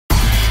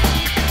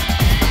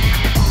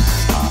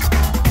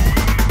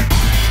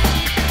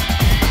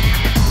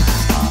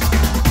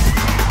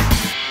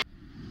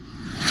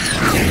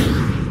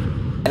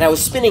and I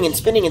was spinning and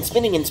spinning and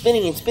spinning and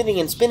spinning and spinning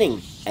and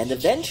spinning, and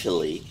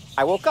eventually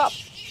I woke up.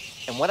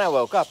 And when I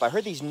woke up, I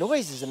heard these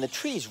noises in the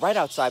trees right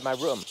outside my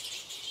room.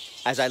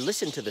 As I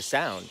listened to the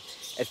sound,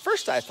 at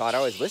first I thought I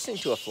was listening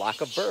to a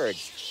flock of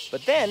birds,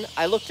 but then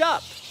I looked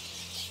up.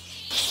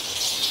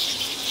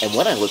 And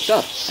when I looked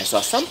up, I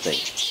saw something,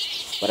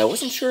 but I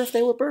wasn't sure if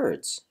they were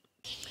birds.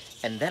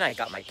 And then I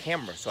got my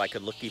camera so I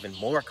could look even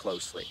more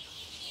closely.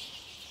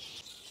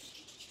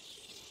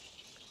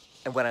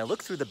 And when I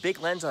looked through the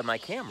big lens on my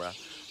camera,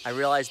 I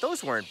realized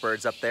those weren't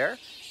birds up there.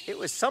 It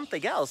was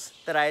something else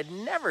that I had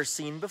never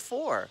seen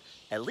before,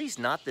 at least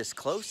not this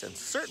close and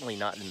certainly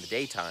not in the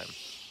daytime.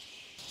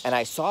 And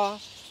I saw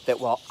that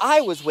while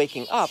I was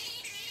waking up,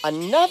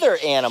 another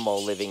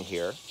animal living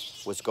here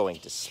was going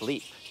to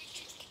sleep.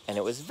 And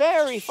it was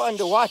very fun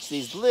to watch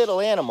these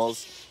little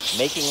animals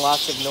making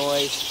lots of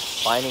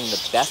noise, finding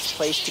the best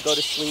place to go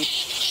to sleep.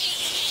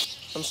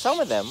 And some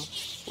of them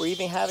were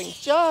even having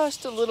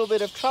just a little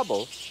bit of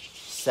trouble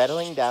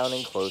settling down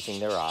and closing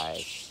their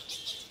eyes.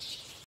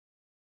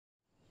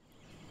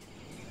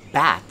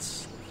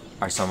 Bats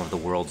are some of the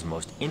world's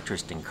most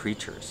interesting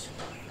creatures.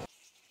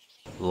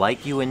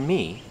 Like you and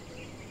me,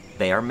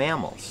 they are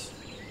mammals.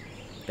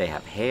 They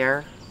have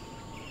hair,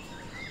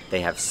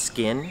 they have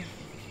skin,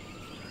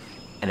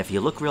 and if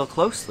you look real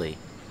closely,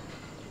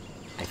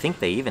 I think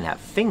they even have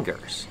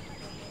fingers.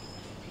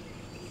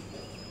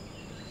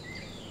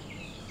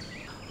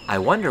 I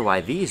wonder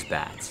why these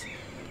bats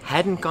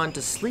hadn't gone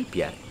to sleep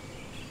yet,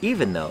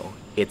 even though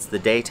it's the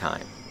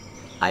daytime.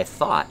 I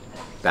thought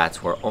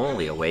bats were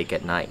only awake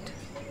at night.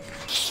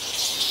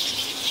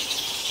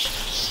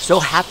 So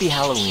happy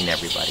Halloween,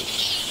 everybody.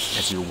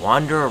 As you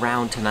wander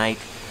around tonight,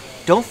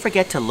 don't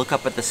forget to look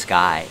up at the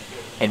sky,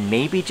 and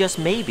maybe, just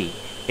maybe,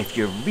 if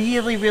you're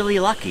really, really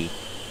lucky,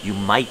 you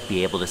might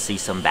be able to see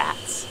some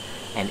bats.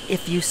 And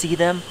if you see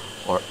them,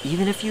 or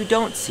even if you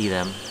don't see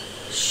them,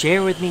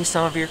 share with me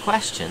some of your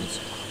questions.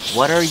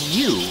 What are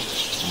you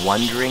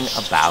wondering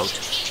about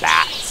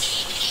bats?